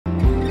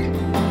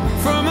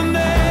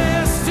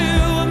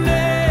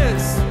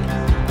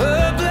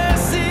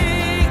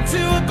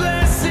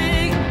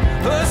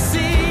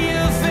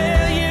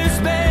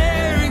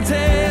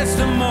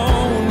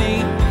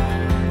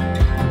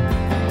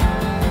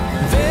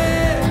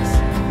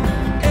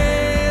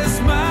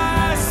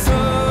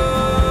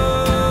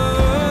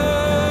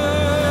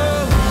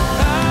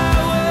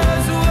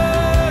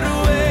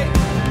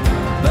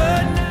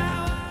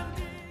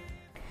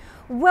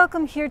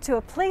welcome here to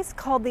a place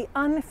called the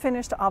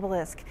Unfinished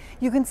Obelisk.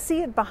 You can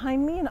see it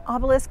behind me, an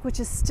obelisk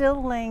which is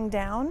still laying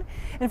down.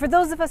 And for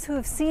those of us who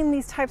have seen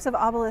these types of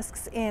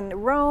obelisks in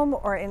Rome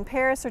or in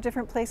Paris or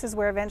different places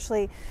where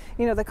eventually,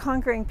 the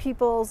conquering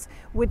peoples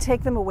would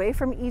take them away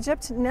from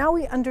Egypt, now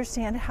we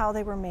understand how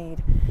they were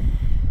made.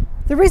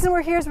 The reason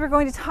we're here is we're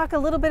going to talk a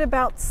little bit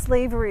about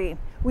slavery.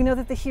 We know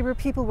that the Hebrew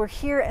people were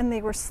here and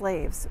they were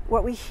slaves.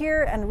 What we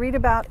hear and read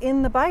about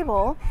in the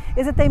Bible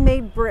is that they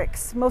made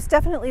bricks. Most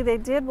definitely they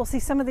did. We'll see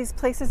some of these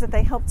places that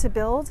they helped to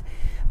build.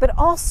 But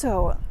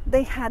also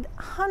they had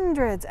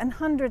hundreds and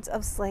hundreds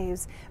of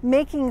slaves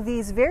making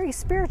these very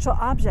spiritual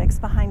objects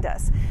behind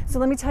us. So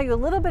let me tell you a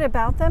little bit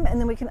about them,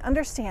 and then we can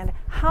understand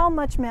how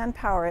much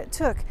manpower it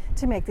took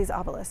to make these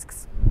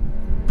obelisks.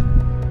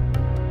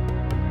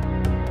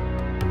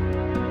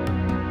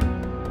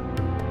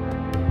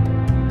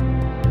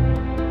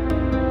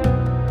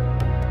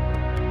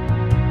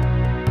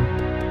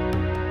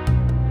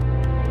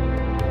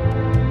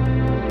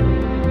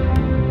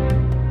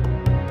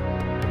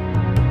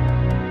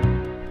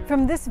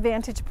 From this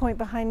vantage point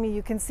behind me,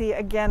 you can see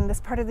again this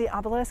part of the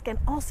obelisk, and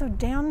also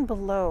down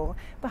below.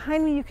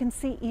 Behind me, you can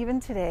see even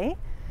today,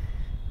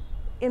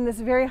 in this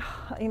very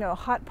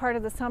hot part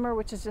of the summer,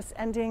 which is just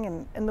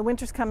ending and the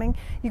winter's coming,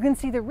 you can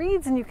see the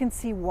reeds and you can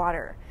see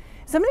water.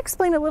 So I'm going to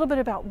explain a little bit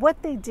about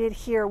what they did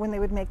here when they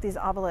would make these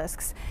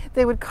obelisks.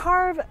 They would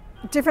carve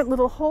different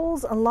little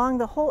holes along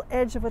the whole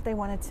edge of what they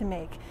wanted to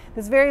make.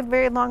 This very,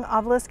 very long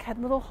obelisk had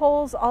little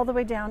holes all the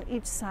way down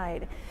each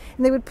side.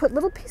 And they would put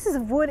little pieces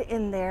of wood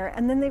in there,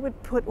 and then they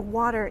would put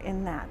water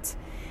in that.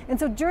 And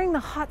so during the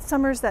hot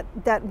summers,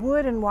 that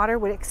wood and water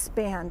would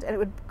expand, and it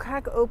would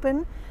crack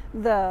open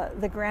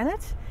the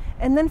granite.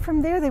 And then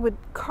from there, they would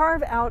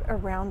carve out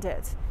around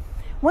it.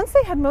 Once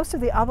they had most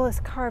of the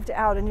obelisk carved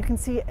out, and you can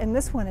see in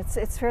this one,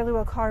 it's fairly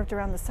well carved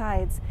around the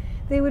sides,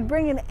 they would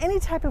bring in any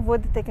type of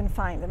wood that they can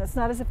find. And it's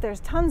not as if there's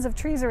tons of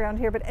trees around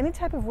here, but any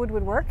type of wood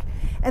would work.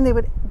 And they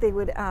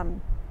would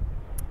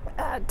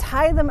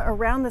tie them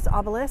around this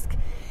obelisk,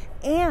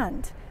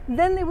 and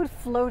then they would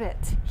float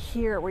it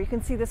here where you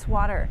can see this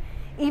water.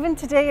 Even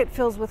today it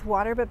fills with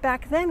water, but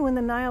back then when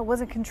the Nile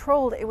wasn't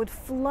controlled, it would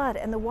flood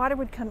and the water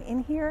would come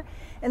in here,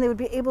 and they would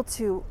be able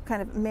to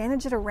kind of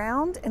manage it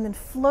around and then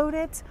float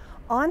it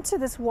onto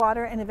this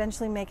water and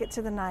eventually make it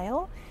to the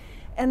Nile.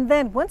 And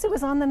then once it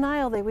was on the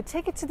Nile, they would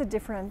take it to the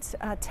different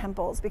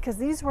temples, because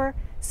these were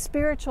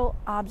spiritual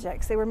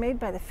objects. They were made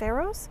by the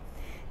pharaohs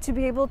to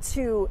be able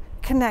to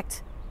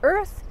connect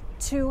earth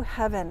to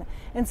heaven.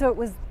 And so it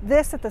was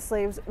this that the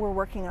slaves were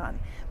working on.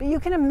 But you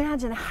can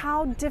imagine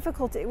how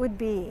difficult it would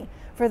be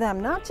for them,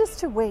 not just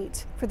to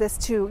wait for this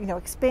to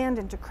expand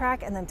and to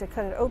crack and then to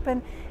cut it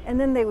open,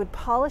 and then they would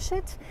polish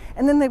it,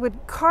 and then they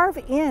would carve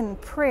in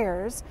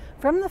prayers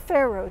from the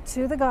pharaoh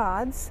to the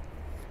gods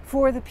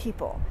for the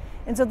people.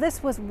 And so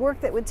this was work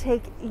that would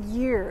take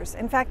years.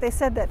 In fact, they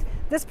said that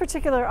this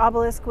particular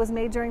obelisk was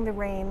made during the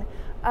reign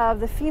of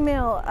the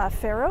female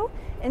pharaoh,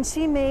 and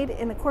she made,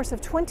 in the course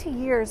of 20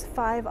 years,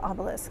 5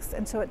 obelisks.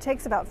 And so it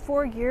takes about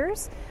 4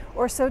 years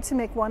or so to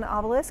make one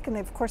obelisk, and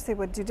of course they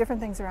would do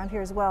different things around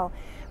here as well.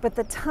 But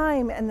the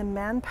time and the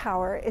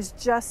manpower is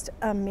just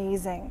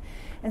amazing.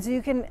 And so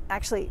you can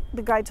actually,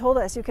 the guide told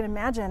us, you can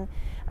imagine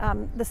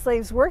the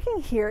slaves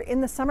working here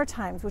in the summer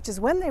times, which is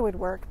when they would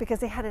work, because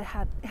they had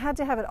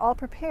to have it all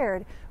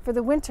prepared for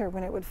the winter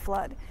when it would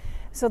flood.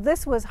 So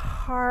this was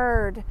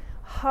hard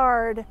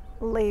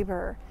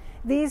labor.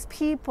 These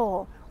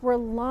people were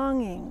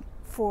longing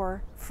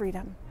for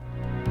freedom.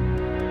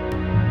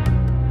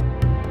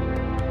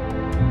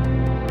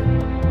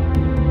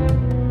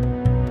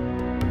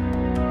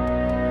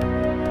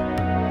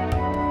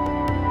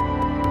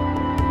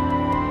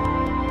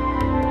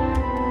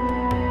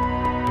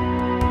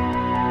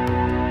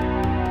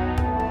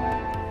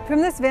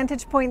 From this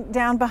vantage point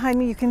down behind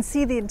me, you can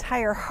see the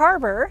entire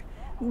harbor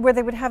where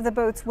they would have the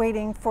boats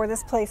waiting for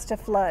this place to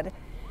flood.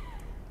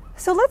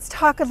 So let's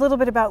talk a little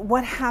bit about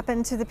what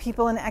happened to the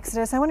people in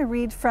Exodus. I want to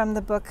read from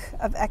the book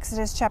of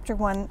Exodus chapter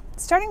 1,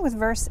 starting with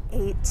verse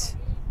 8.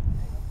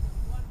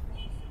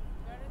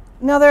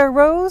 Now there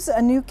arose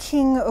a new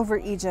king over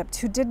Egypt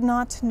who did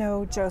not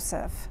know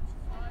Joseph.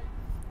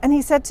 And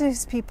he said to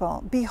his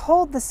people,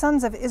 "Behold, the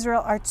sons of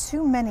Israel are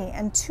too many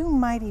and too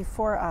mighty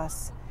for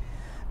us.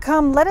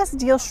 Come, let us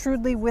deal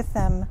shrewdly with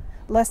them,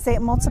 lest they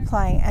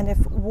multiply, and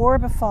if war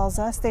befalls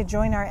us, they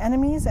join our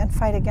enemies and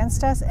fight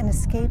against us and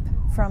escape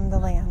from the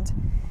land."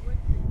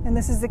 And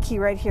this is the key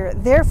right here.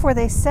 Therefore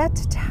they set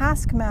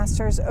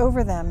taskmasters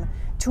over them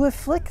to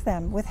afflict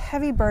them with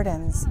heavy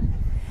burdens.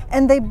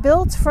 And they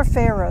built for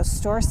Pharaoh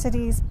store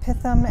cities,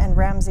 Pithom and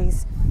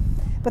Ramses.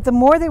 But the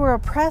more they were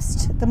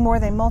oppressed, the more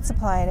they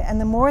multiplied, and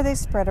the more they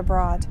spread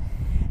abroad.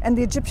 And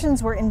the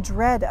Egyptians were in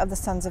dread of the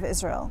sons of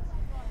Israel.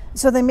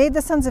 So they made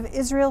the sons of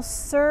Israel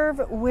serve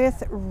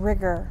with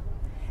rigor,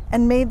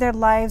 and made their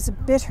lives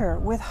bitter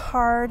with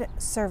hard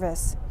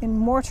service, in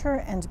mortar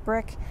and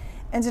brick,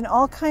 and in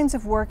all kinds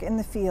of work in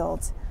the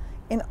fields.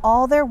 In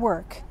all their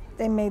work,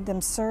 they made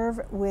them serve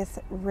with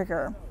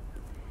rigor.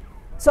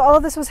 So all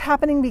of this was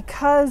happening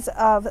because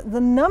of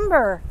the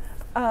number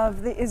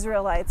of the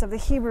Israelites, of the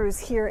Hebrews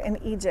here in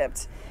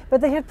Egypt.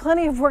 But they had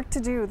plenty of work to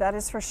do, that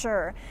is for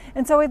sure.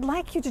 And so I'd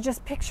like you to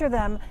just picture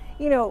them,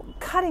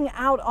 cutting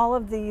out all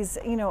of these,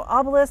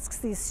 obelisks,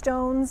 these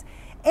stones.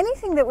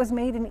 Anything that was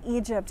made in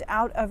Egypt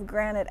out of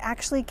granite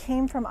actually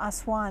came from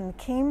Aswan,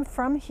 came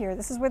from here.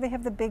 This is where they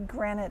have the big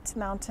granite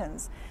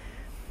mountains.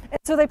 And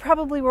so they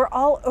probably were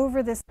all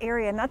over this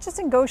area, not just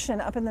in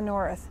Goshen up in the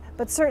north,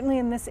 but certainly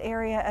in this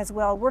area as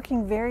well,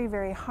 working very,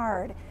 very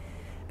hard.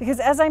 Because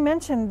as I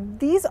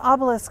mentioned, these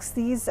obelisks,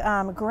 these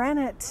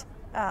granite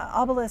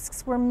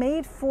obelisks were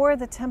made for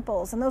the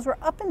temples, and those were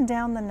up and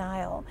down the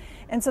Nile.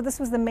 And so this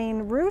was the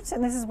main route,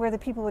 and this is where the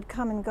people would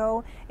come and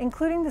go,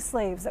 including the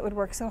slaves that would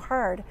work so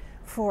hard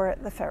for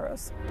the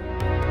pharaohs.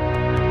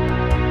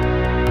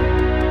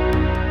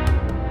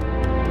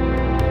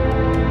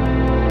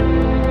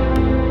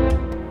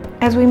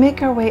 As we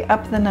make our way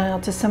up the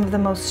Nile to some of the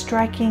most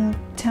striking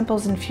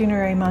temples and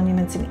funerary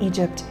monuments in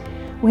Egypt,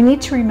 we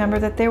need to remember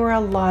that there were a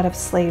lot of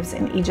slaves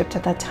in Egypt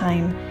at that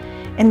time,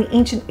 and the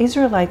ancient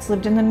Israelites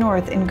lived in the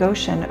north in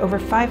Goshen, over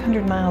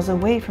 500 miles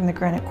away from the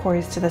granite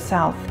quarries to the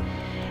south,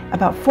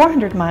 about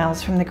 400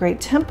 miles from the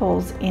great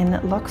temples in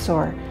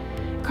Luxor.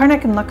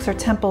 Karnak and Luxor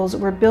temples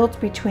were built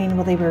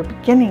they were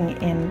beginning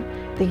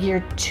in the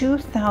year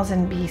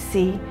 2000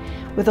 BC,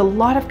 with a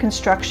lot of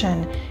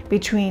construction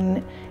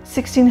between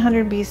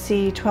 1600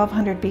 BC,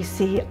 1200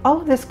 BC.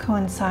 All of this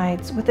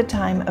coincides with the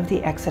time of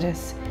the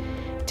Exodus.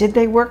 Did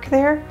they work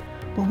there?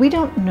 Well, we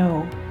don't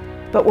know.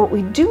 But what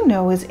we do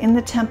know is in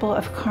the temple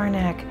of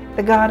Karnak,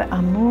 the god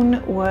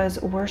Amun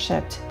was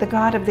worshipped, the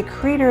god of the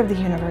creator of the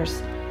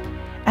universe.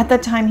 At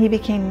that time, he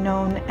became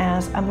known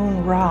as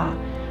Amun-Ra.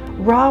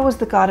 Ra was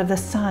the god of the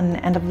sun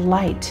and of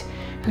light,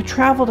 who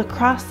traveled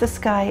across the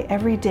sky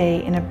every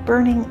day in a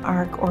burning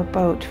ark or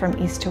boat from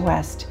east to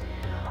west.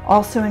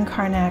 Also in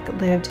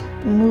Karnak lived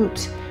Mut,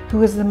 who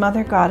was the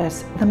mother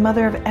goddess, the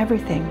mother of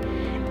everything,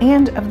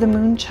 and of the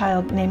moon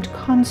child named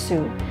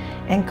Khonsu,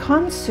 and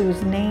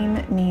Khonsu's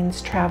name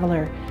means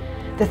traveler.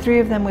 The three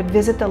of them would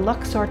visit the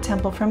Luxor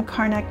temple from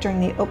Karnak during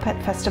the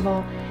Opet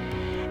festival.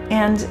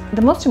 And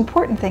the most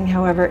important thing,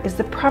 however, is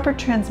the proper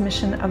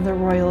transmission of the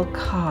royal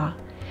Ka.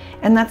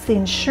 And that's the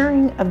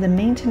ensuring of the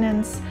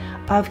maintenance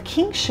of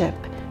kingship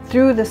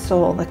through the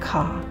soul, the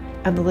Ka,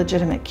 of the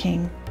legitimate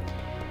king.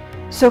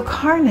 So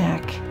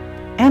Karnak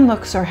and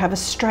Luxor have a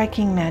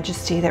striking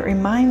majesty that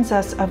reminds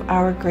us of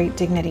our great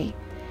dignity.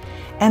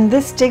 And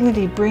this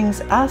dignity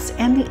brings us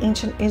and the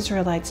ancient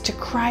Israelites to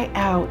cry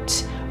out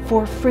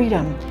for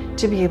freedom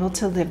to be able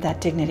to live that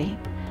dignity.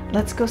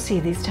 Let's go see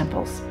these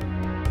temples.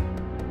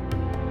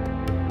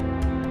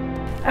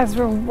 As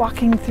we're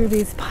walking through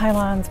these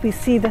pylons, we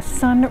see the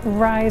sun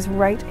rise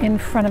right in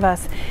front of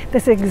us.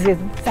 This is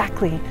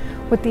exactly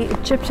what the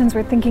Egyptians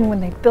were thinking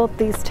when they built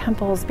these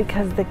temples,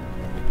 because the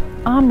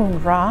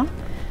Amun-Ra,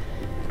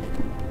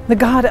 the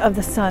god of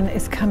the sun,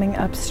 is coming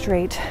up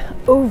straight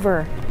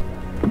over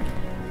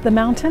the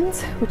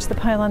mountains, which the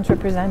pylons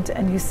represent,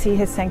 and you see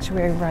his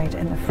sanctuary right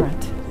in the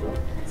front.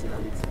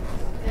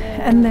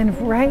 And then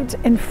right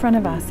in front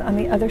of us on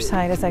the other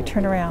side, as I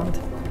turn around,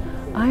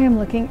 I am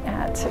looking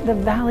at the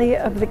Valley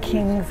of the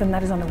Kings, and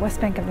that is on the west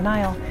bank of the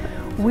Nile,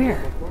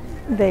 where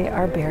they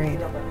are buried.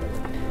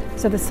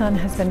 So the sun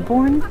has been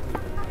born,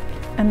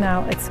 and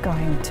now it's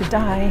going to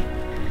die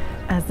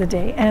as the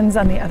day ends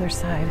on the other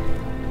side.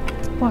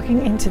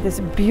 Walking into this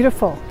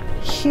beautiful,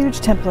 huge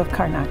temple of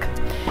Karnak.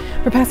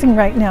 We're passing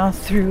right now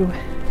through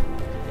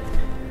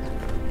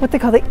what they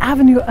call the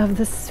Avenue of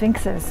the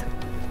Sphinxes.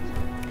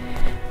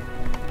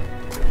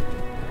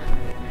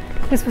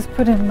 This was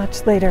put in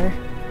much later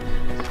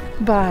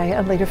by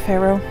a later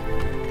pharaoh,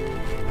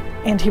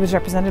 and he was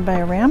represented by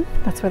a ram.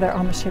 That's why they're all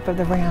in the shape of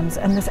the rams.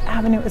 And this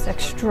avenue is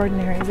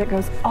extraordinary, as it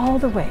goes all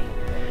the way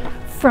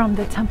from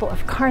the temple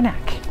of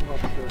Karnak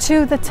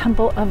to the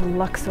temple of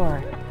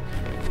Luxor.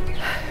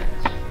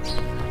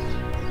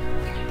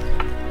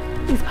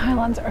 These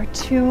pylons are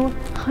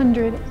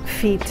 200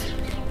 feet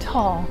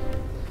tall,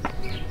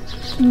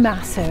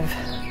 massive,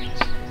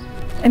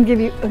 and give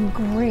you a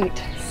great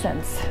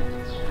sense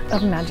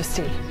of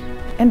majesty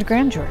and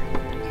grandeur.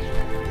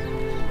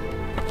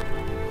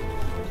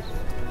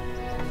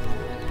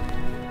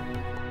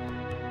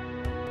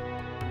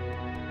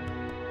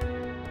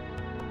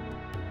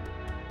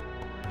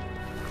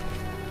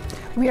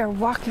 We are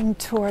walking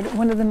toward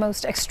one of the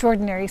most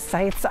extraordinary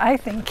sights, I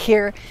think,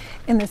 here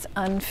in this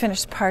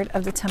unfinished part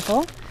of the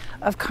temple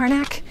of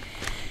Karnak.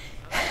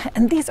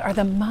 And these are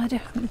the mud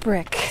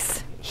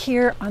bricks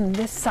here on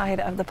this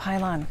side of the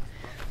pylon.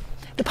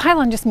 The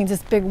pylon just means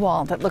this big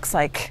wall that looks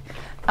like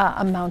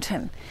a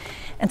mountain.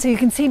 And so you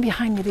can see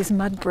behind me these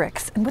mud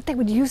bricks. And what they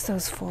would use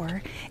those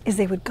for is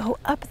they would go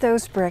up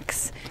those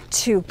bricks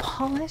to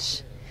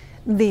polish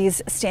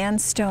these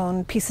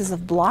sandstone pieces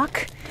of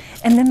block,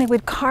 and then they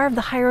would carve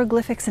the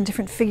hieroglyphics and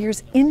different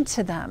figures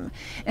into them.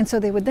 And so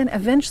they would then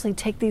eventually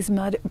take these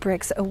mud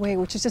bricks away,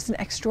 which is just an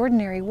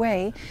extraordinary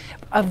way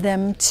of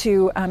them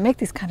to make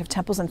these kind of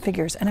temples and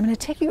figures. And I'm going to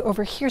take you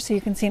over here so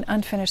you can see an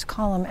unfinished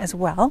column as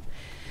well.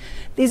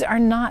 These are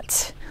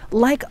not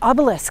like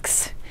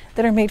obelisks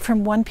that are made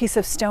from one piece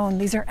of stone.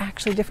 These are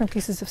actually different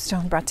pieces of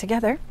stone brought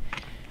together,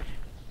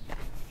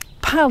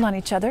 piled on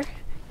each other,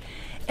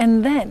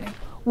 and then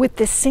with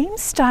the same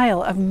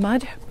style of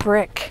mud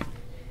brick,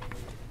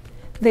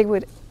 they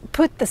would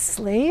put the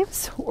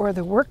slaves or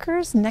the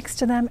workers next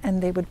to them,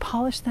 and they would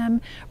polish them,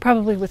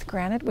 probably with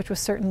granite, which was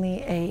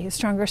certainly a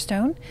stronger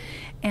stone,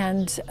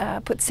 and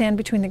put sand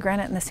between the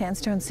granite and the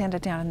sandstone, sand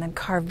it down, and then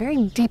carve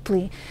very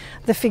deeply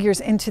the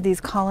figures into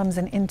these columns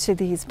and into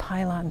these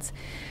pylons,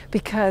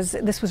 because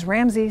this was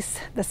Ramses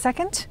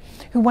II,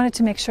 who wanted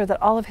to make sure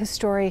that all of his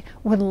story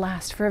would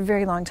last for a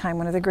very long time,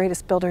 one of the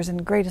greatest builders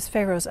and greatest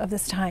pharaohs of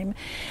this time.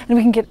 And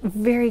we can get a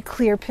very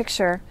clear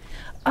picture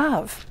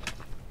of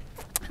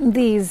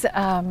these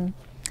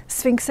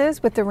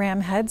sphinxes with the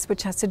ram heads,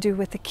 which has to do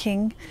with the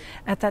king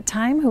at that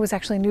time, who was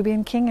actually a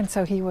Nubian king, and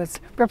so he was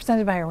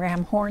represented by a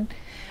ram horn,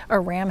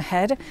 or ram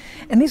head.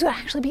 And these would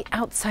actually be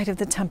outside of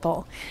the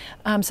temple.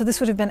 So this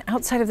would have been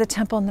outside of the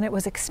temple, and then it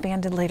was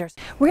expanded later.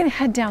 We're going to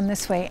head down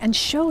this way and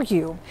show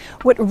you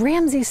what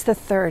Ramses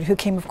III, who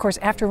came, of course,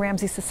 after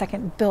Ramses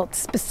II, built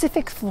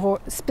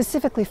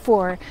specifically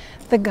for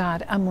the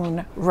god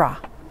Amun-Ra,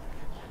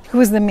 who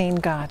was the main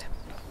god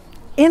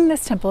in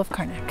this temple of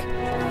Karnak.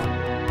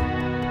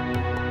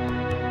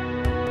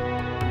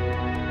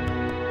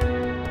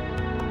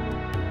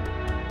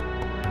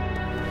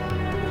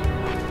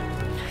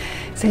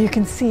 So you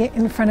can see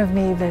in front of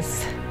me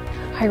this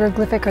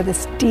hieroglyphic, or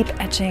this deep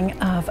etching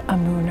of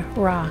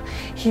Amun-Ra.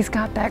 He's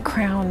got that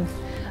crown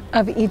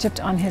of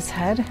Egypt on his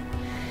head.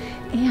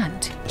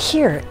 And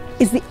here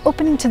is the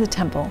opening to the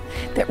temple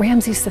that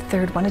Ramses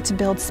III wanted to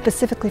build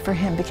specifically for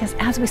him, because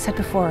as we said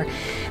before,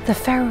 the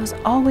pharaohs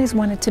always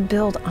wanted to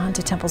build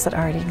onto temples that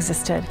already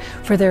existed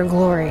for their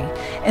glory.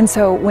 And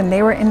so when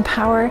they were in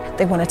power,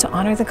 they wanted to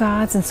honor the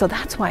gods. And so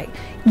that's why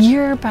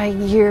year by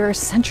year,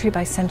 century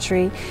by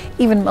century,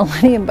 even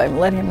millennium by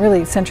millennium,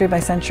 really century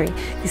by century,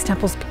 these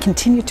temples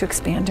continue to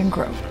expand and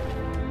grow.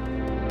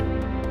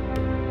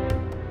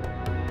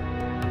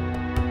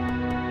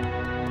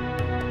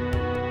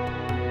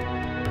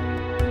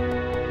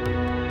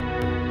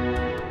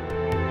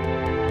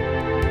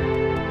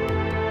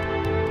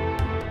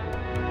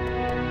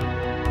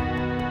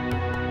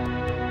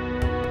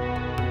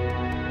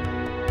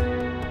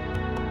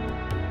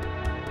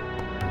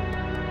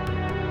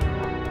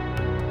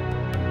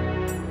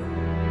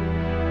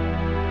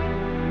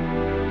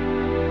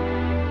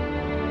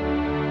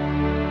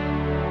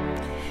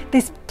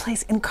 This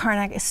place in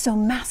Karnak is so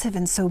massive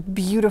and so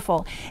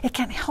beautiful. It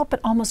can't help but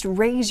almost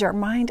raise your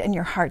mind and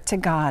your heart to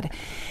God.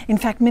 In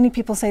fact, many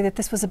people say that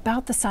this was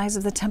about the size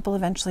of the temple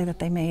eventually that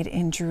they made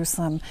in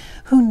Jerusalem.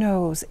 Who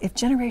knows if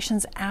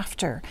generations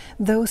after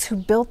those who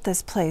built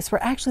this place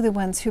were actually the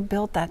ones who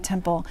built that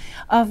temple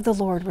of the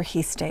Lord where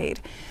he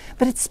stayed.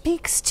 But it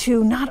speaks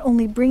to not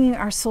only bringing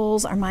our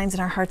souls, our minds,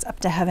 and our hearts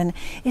up to heaven,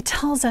 it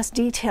tells us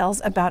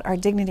details about our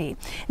dignity.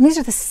 And these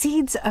are the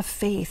seeds of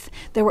faith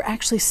that were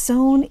actually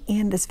sown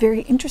in this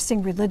very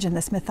interesting religion,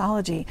 this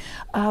mythology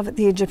of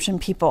the Egyptian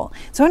people.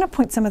 So I want to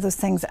point some of those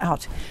things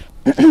out.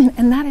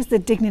 And that is the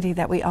dignity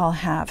that we all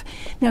have.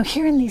 Now,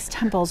 here in these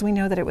temples, we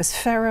know that it was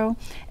Pharaoh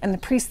and the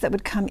priests that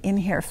would come in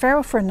here.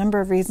 Pharaoh for a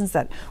number of reasons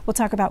that we'll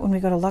talk about when we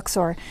go to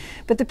Luxor.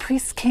 But the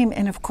priests came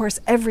in, of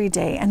course, every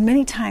day and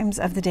many times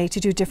of the day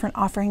to do different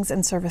offerings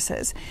and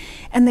services.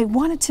 And they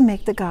wanted to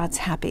make the gods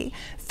happy.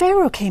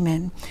 Pharaoh came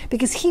in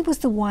because he was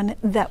the one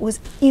that was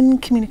in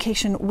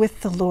communication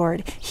with the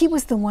Lord. He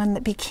was the one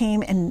that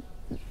became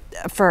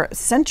for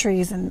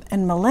centuries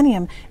and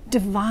millennium,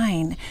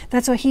 divine.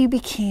 That's why he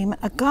became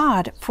a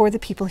god for the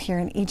people here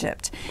in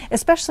Egypt,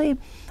 especially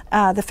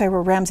the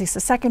Pharaoh Ramses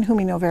II, whom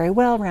we know very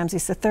well,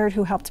 Ramses III,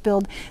 who helped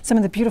build some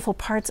of the beautiful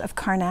parts of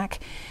Karnak.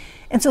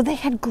 And so they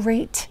had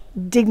great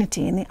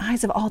dignity in the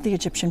eyes of all the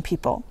Egyptian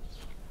people.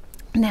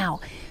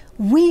 Now,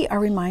 we are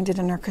reminded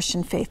in our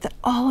Christian faith that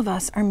all of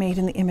us are made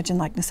in the image and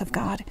likeness of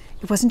God.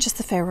 It wasn't just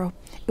the Pharaoh.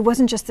 It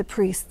wasn't just the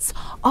priests.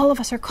 All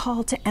of us are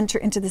called to enter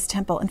into this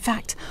temple. In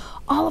fact,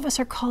 all of us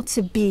are called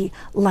to be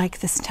like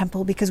this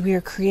temple because we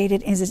are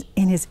created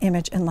in his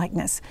image and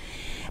likeness.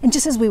 And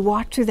just as we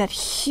walk through that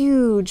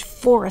huge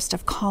forest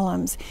of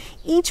columns,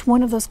 each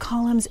one of those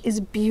columns is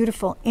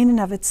beautiful in and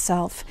of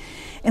itself.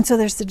 And so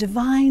there's the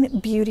divine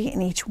beauty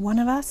in each one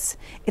of us.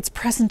 It's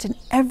present in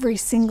every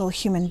single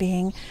human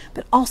being,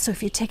 but also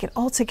if you take it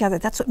all together,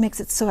 that's what makes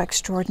it so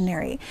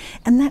extraordinary.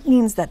 And that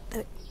means that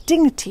the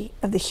dignity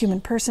of the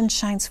human person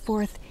shines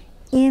forth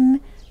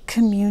in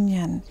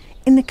communion,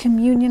 in the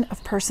communion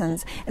of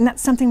persons. And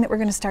that's something that we're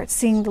going to start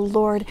seeing the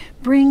Lord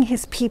bring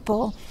his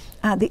people,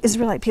 the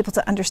Israelite people,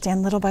 to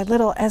understand little by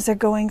little as they're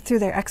going through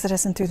their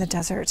exodus and through the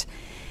desert.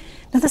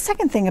 Now, the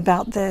second thing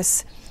about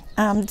this,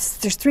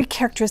 there's three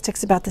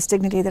characteristics about this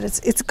dignity that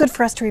it's good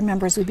for us to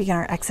remember as we begin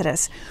our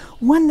exodus.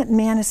 One, that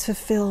man is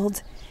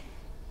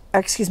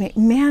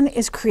man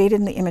is created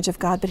in the image of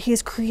God, but he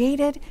is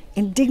created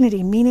in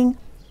dignity, meaning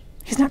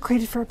he's not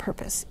created for a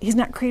purpose. He's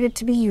not created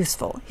to be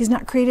useful. He's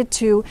not created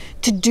to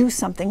do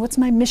something. What's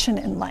my mission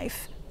in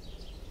life?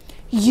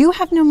 You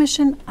have no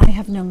mission. I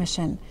have no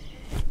mission.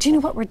 Do you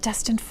know what we're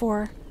destined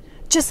for?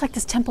 Just like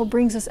this temple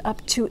brings us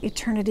up to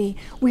eternity,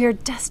 we are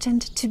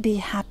destined to be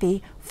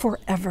happy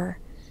forever.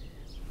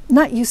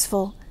 Not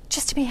useful,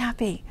 just to be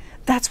happy.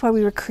 That's why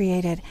we were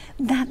created.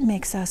 That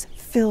makes us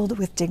filled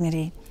with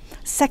dignity.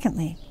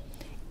 Secondly,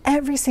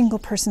 every single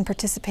person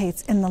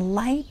participates in the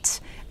light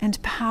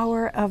and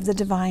power of the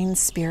divine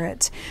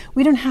spirit.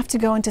 We don't have to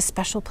go into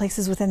special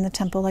places within the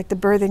temple, like the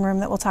birthing room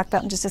that we'll talk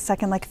about in just a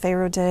second, like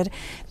Pharaoh did,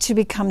 to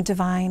become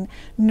divine.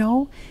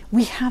 No,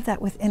 we have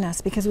that within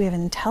us because we have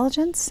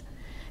intelligence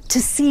to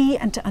see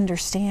and to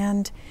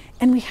understand,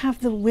 and we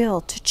have the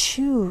will to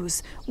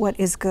choose what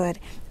is good.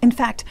 In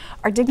fact,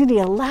 our dignity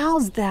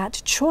allows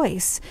that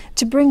choice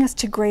to bring us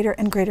to greater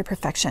and greater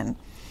perfection.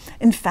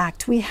 In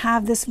fact, we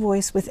have this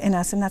voice within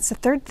us, and that's the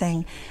third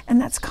thing, and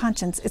that's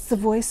conscience. It's the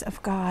voice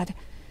of God.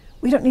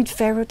 We don't need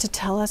Pharaoh to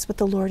tell us what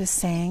the Lord is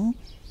saying.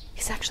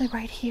 He's actually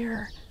right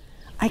here.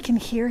 I can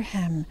hear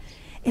him.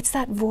 It's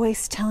that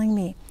voice telling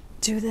me,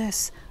 do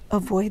this,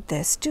 avoid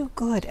this, do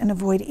good and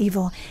avoid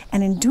evil.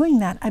 And in doing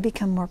that, I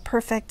become more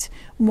perfect,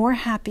 more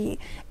happy,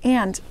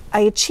 and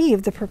I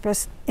achieve the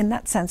purpose in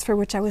that sense for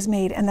which I was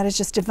made, and that is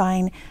just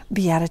divine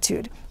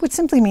beatitude, which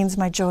simply means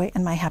my joy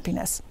and my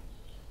happiness.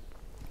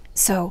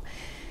 So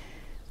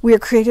we are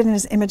created in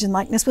his image and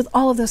likeness with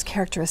all of those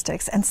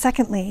characteristics. And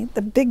secondly,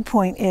 the big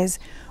point is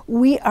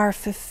we are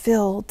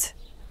fulfilled.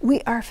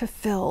 We are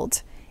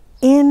fulfilled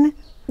in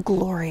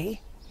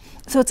glory.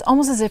 So it's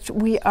almost as if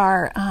we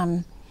are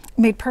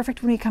made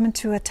perfect when we come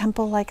into a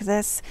temple like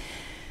this.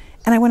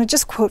 And I want to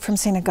just quote from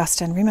St.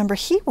 Augustine. Remember,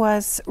 he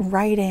was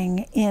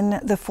writing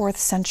in the 4th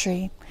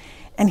century,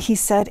 and he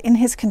said in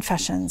his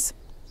Confessions,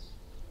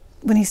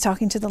 when he's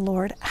talking to the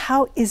Lord,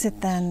 "How is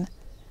it then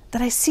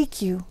that I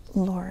seek you,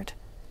 Lord?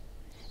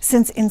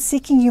 Since in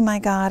seeking you, my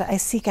God, I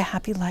seek a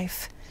happy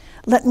life.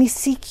 Let me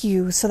seek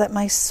you so that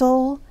my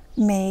soul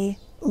may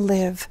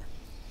live.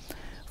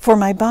 For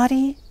my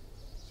body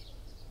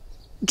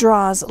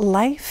draws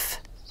life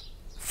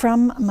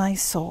from my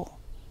soul,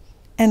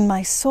 and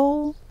my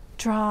soul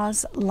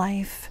draws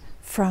life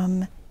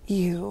from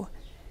you."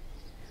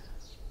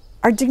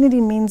 Our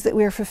dignity means that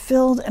we are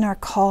fulfilled in our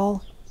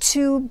call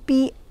to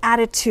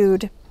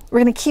beatitude. We're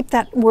going to keep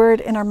that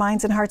word in our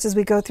minds and hearts as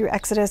we go through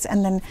Exodus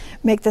and then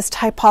make this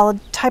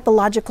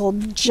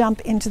typological jump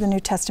into the New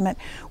Testament.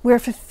 We're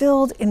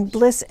fulfilled in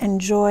bliss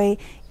and joy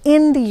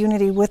in the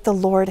unity with the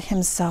Lord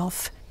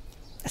himself.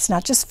 It's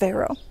not just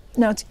Pharaoh.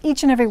 No, it's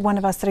each and every one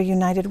of us that are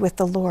united with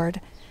the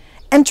Lord,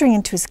 entering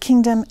into his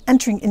kingdom,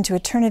 entering into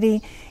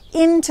eternity,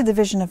 into the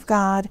vision of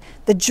God,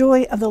 the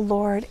joy of the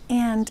Lord,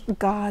 and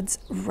God's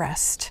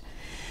rest.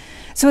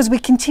 So as we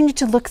continue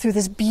to look through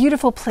this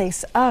beautiful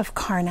place of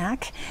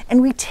Karnak,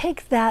 and we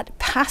take that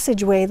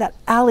passageway, that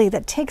alley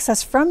that takes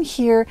us from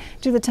here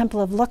to the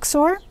Temple of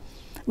Luxor,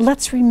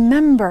 let's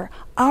remember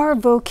our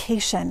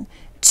vocation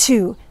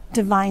to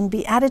divine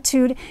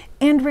beatitude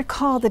and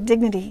recall the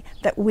dignity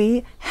that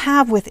we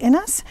have within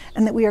us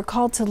and that we are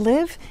called to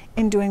live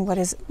in doing what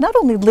is not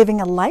only living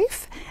a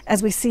life,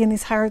 as we see in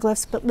these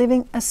hieroglyphs, but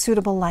living a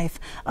suitable life,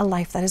 a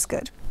life that is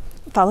good.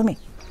 Follow me.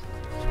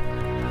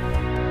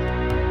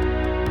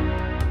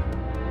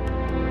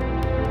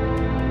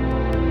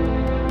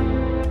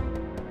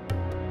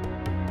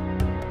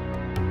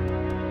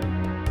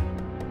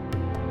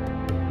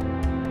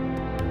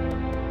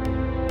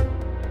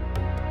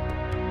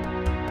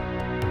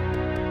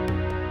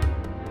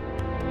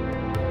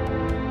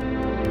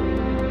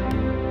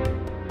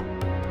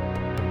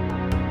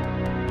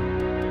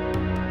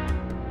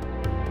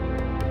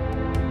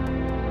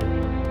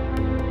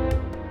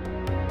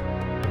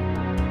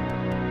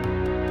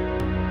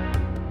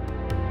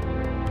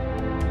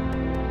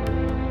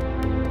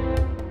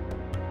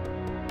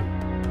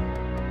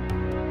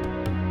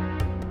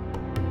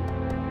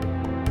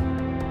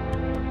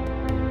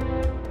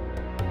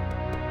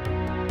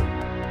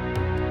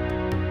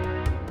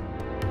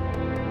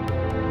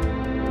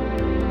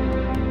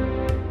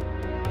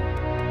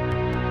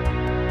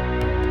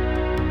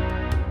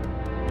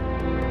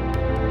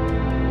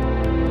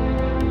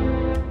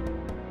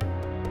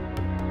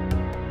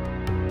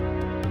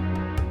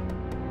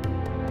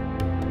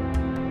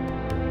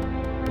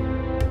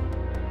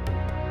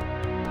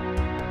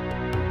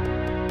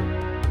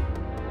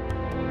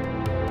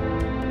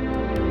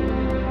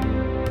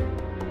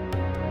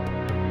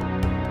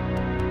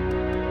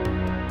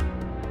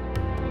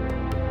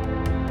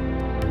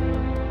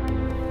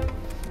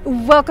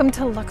 Welcome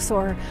to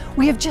Luxor.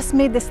 We have just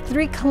made this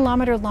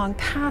 3-kilometer long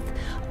path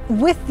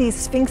with these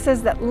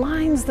sphinxes that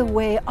lines the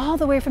way all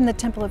the way from the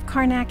Temple of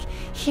Karnak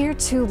here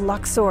to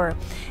Luxor.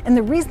 And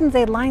the reason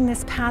they line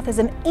this path is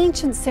an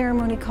ancient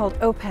ceremony called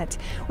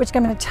Opet, which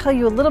I'm going to tell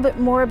you a little bit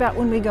more about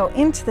when we go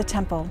into the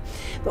temple.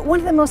 But one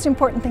of the most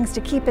important things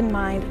to keep in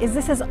mind is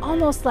this is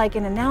almost like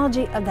an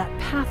analogy of that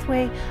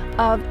pathway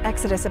of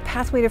Exodus, a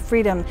pathway to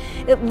freedom.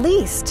 At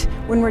least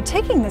when we're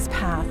taking this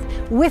path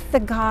with the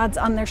gods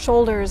on their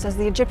shoulders, as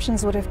the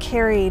Egyptians would have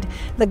carried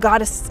the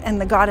goddess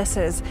and the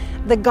goddesses,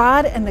 the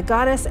god and the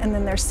goddess and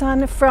then their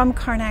son from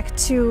Karnak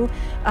to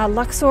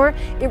Luxor,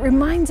 it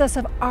reminds us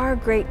of our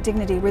great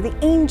dignity, where the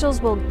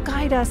angels will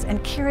guide us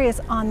and carry us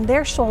on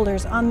their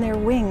shoulders, on their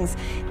wings,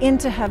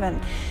 into heaven.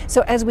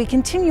 So as we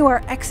continue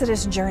our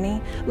Exodus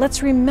journey,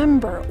 let's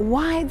remember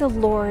why the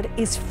Lord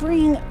is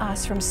freeing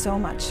us from so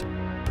much.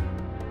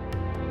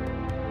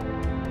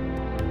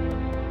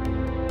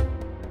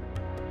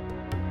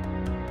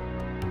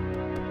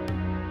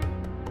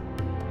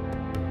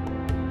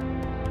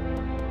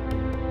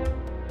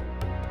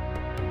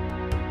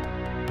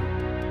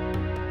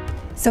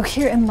 So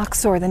here in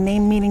Luxor, the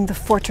name meaning the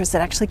fortress, it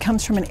actually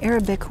comes from an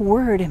Arabic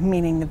word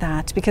meaning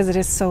that, because it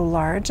is so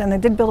large, and they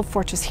did build a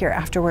fortress here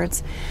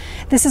afterwards.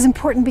 This is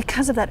important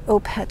because of that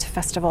Opet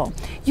festival.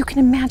 You can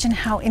imagine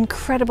how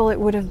incredible it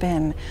would have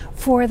been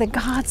for the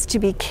gods to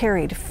be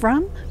carried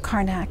from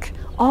Karnak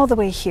all the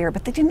way here,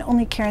 but they didn't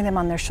only carry them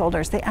on their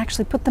shoulders, they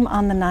actually put them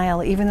on the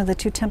Nile, even though the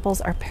two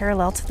temples are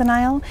parallel to the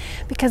Nile,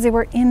 because they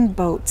were in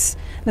boats.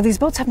 Now these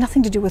boats have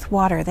nothing to do with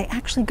water. They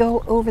actually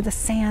go over the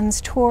sands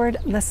toward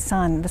the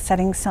sun, the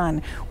setting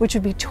sun, which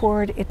would be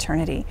toward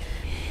eternity.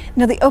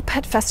 Now the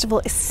Opet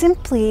festival is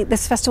simply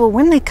this festival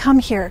when they come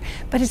here,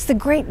 but it's the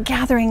great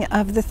gathering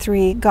of the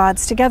three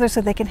gods together so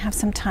they can have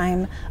some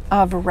time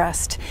of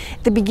rest.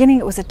 At the beginning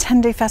it was a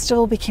 10-day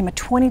festival, became a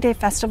 20-day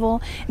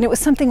festival, and it was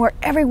something where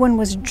everyone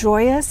was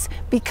joyous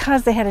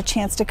because they had a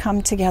chance to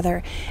come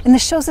together. And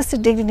this shows us the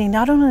dignity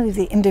not only of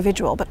the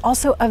individual, but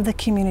also of the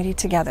community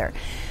together.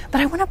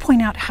 But I want to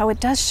point out how it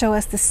does show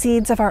us the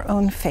seeds of our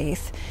own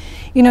faith.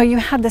 You know, you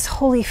had this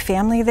holy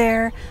family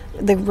there,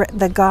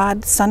 the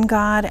God, sun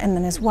god, and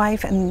then his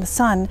wife and the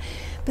son,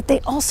 but they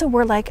also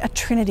were like a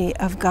trinity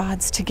of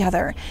gods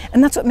together.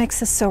 And that's what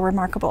makes this so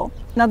remarkable.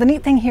 Now, the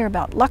neat thing here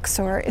about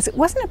Luxor is it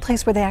wasn't a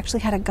place where they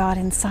actually had a god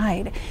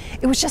inside.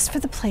 It was just for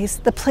the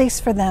place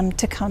for them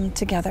to come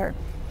together.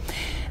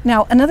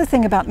 Now, another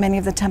thing about many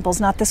of the temples,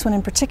 not this one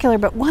in particular,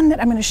 but one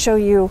that I'm going to show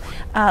you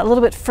a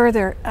little bit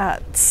further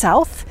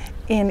south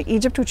in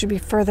Egypt, which would be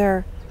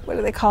further, what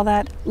do they call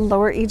that?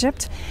 Lower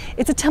Egypt.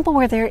 It's a temple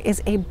where there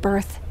is a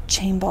birth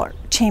chamber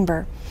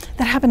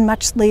that happened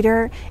much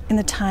later in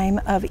the time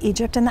of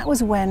Egypt, and that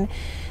was when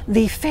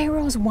the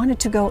pharaohs wanted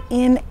to go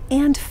in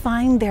and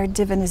find their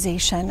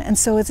divinization. And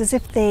so it's as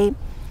if they,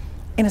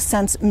 in a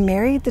sense,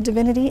 married the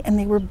divinity, and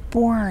they were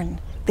born.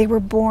 They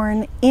were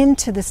born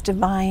into this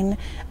divine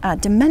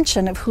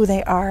dimension of who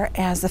they are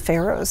as the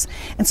pharaohs.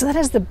 And so that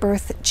is the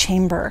birth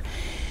chamber.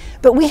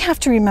 But we have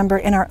to remember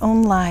in our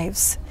own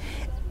lives,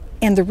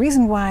 and the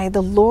reason why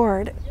the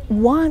Lord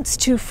wants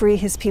to free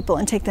his people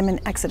and take them in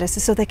Exodus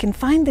is so they can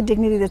find the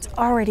dignity that's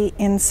already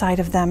inside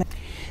of them.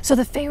 So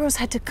the pharaohs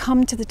had to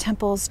come to the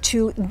temples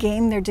to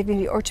gain their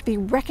dignity, or to be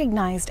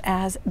recognized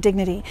as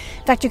dignity.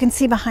 In fact, you can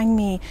see behind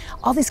me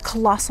all these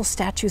colossal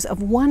statues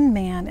of one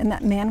man, and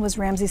that man was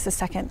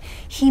Ramses II.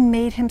 He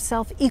made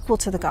himself equal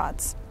to the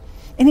gods.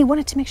 And he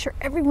wanted to make sure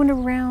everyone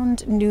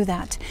around knew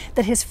that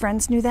his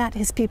friends knew that,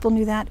 his people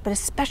knew that, but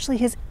especially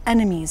his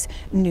enemies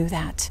knew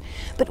that.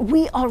 But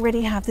we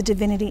already have the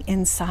divinity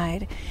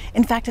inside.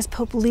 In fact, as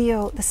Pope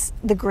Leo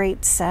the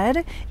Great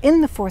said in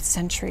the 4th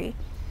century,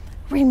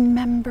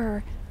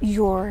 remember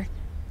your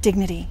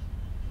dignity.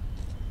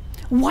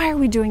 Why are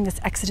we doing this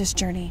Exodus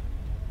journey?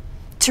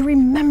 To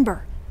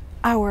remember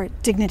our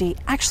dignity,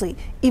 actually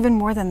even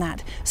more than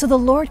that, so the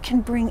Lord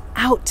can bring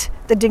out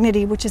the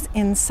dignity which is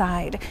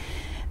inside.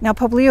 Now,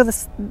 Pope Leo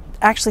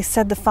actually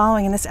said the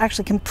following, and this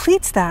actually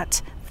completes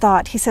that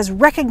thought. He says,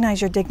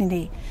 recognize your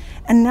dignity,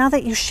 and now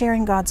that you share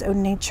in God's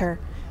own nature,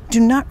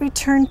 do not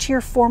return to your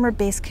former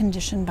base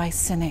condition by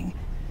sinning.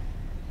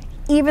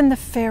 Even the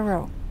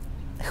Pharaoh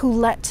who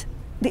let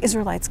the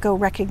Israelites go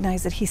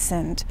recognized that he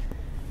sinned.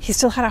 He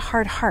still had a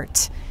hard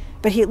heart,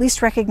 but he at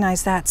least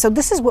recognized that. So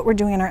this is what we're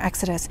doing in our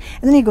Exodus.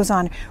 And then he goes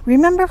on,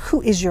 remember who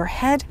is your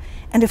head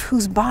and of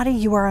whose body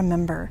you are a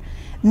member.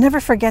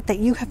 Never forget that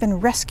you have been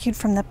rescued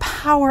from the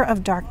power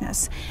of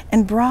darkness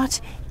and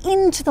brought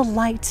into the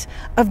light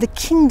of the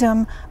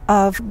kingdom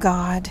of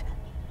God.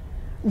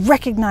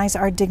 Recognize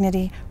our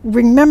dignity.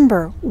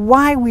 Remember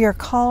why we are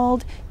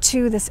called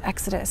to this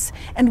Exodus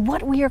and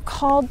what we are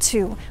called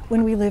to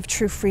when we live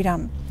true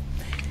freedom.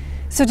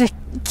 So to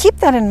keep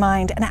that in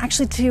mind, and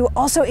actually to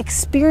also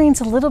experience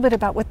a little bit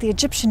about what the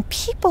Egyptian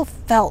people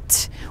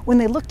felt when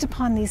they looked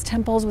upon these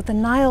temples with the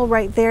Nile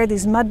right there,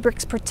 these mud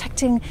bricks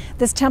protecting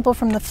this temple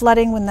from the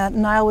flooding when the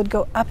Nile would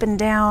go up and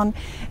down.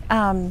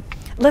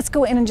 Let's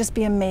go in and just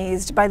be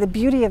amazed by the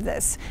beauty of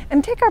this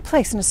and take our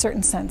place in a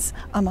certain sense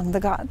among the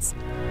gods.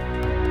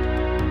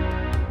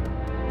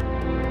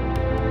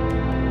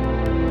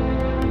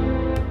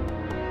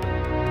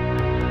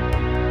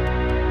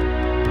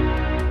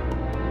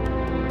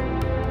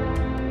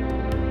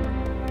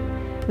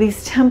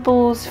 These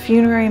temples,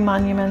 funerary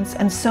monuments,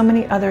 and so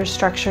many other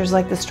structures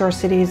like the store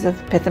cities of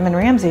Pithom and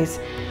Ramses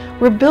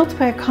were built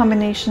by a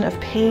combination of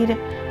paid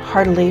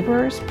hard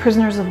laborers,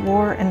 prisoners of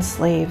war, and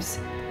slaves.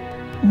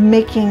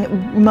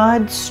 Making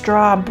mud,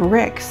 straw,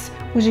 bricks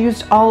was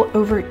used all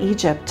over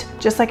Egypt,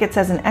 just like it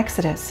says in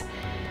Exodus.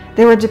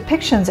 There were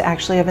depictions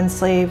actually of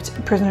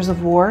enslaved prisoners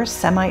of war,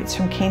 Semites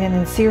from Canaan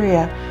and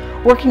Syria,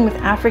 working with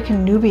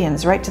African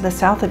Nubians right to the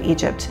south of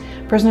Egypt,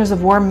 prisoners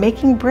of war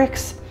making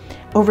bricks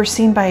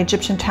overseen by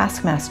Egyptian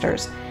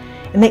taskmasters.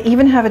 And they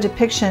even have a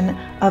depiction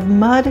of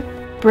mud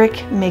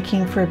brick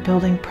making for a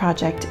building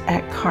project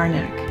at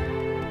Karnak.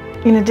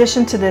 In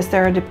addition to this,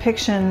 there are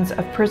depictions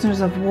of prisoners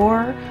of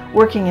war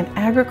working in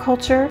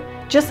agriculture,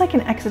 just like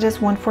in Exodus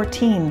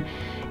 1:14.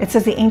 It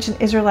says the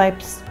ancient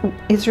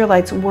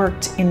Israelites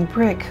worked in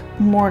brick,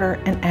 mortar,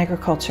 and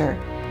agriculture.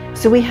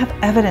 So we have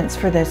evidence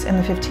for this in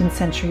the 15th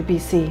century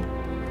BC.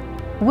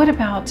 What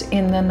about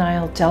in the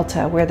Nile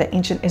Delta, where the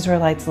ancient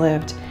Israelites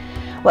lived?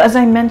 Well, as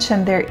I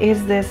mentioned, there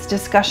is this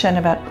discussion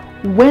about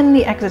when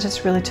the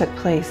Exodus really took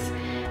place.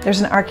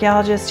 There's an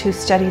archaeologist who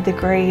studied the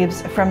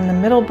graves from the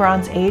Middle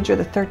Bronze Age or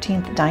the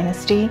 13th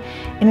dynasty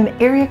in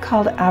an area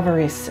called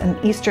Avaris, an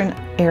eastern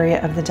area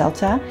of the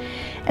Delta.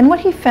 And what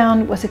he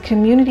found was a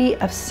community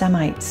of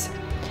Semites.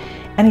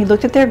 And he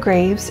looked at their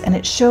graves, and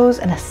it shows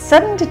a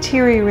sudden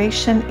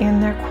deterioration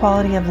in their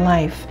quality of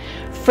life.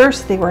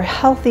 First, they were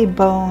healthy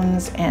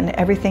bones and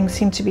everything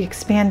seemed to be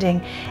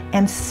expanding,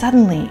 and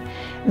suddenly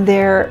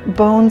their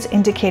bones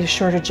indicate a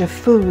shortage of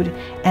food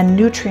and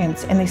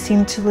nutrients, and they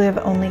seem to live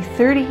only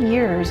 30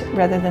 years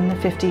rather than the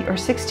 50 or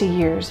 60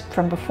 years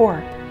from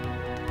before.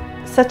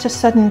 Such a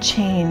sudden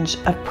change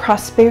of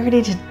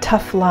prosperity to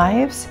tough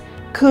lives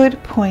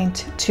could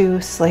point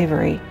to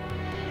slavery.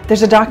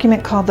 There's a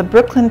document called the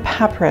Brooklyn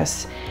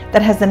Papyrus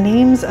that has the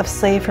names of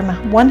slaves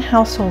from one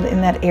household in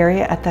that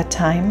area at that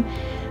time.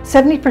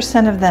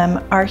 70% of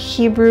them are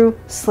Hebrew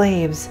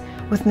slaves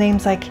with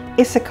names like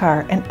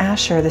Issachar and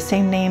Asher, the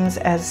same names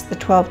as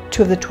two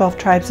of the 12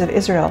 tribes of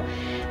Israel.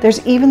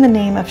 There's even the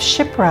name of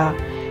Shiphrah,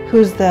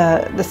 who's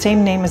the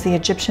same name as the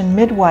Egyptian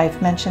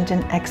midwife mentioned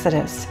in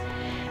Exodus.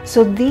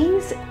 So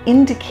these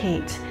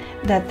indicate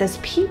that this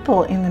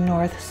people in the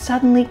north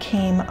suddenly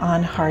came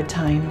on hard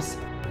times.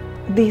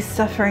 These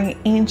suffering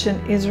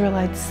ancient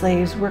Israelite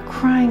slaves were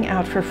crying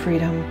out for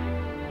freedom.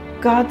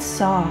 God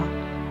saw,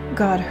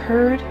 God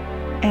heard,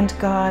 and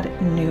God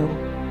knew.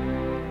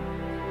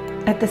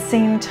 At the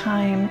same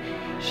time,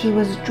 he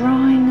was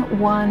drawing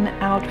one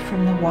out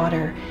from the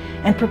water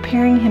and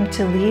preparing him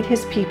to lead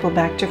his people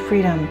back to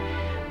freedom,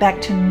 back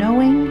to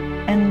knowing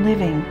and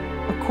living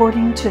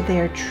according to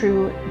their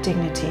true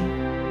dignity.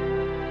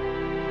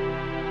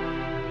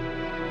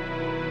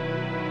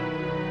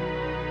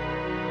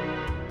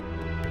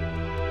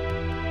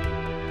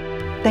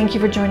 Thank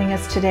you for joining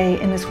us today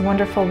in this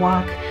wonderful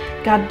walk.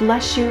 God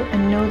bless you,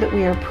 and know that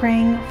we are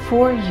praying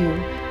for you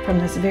from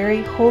this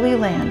very holy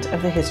land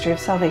of the history of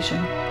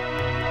salvation.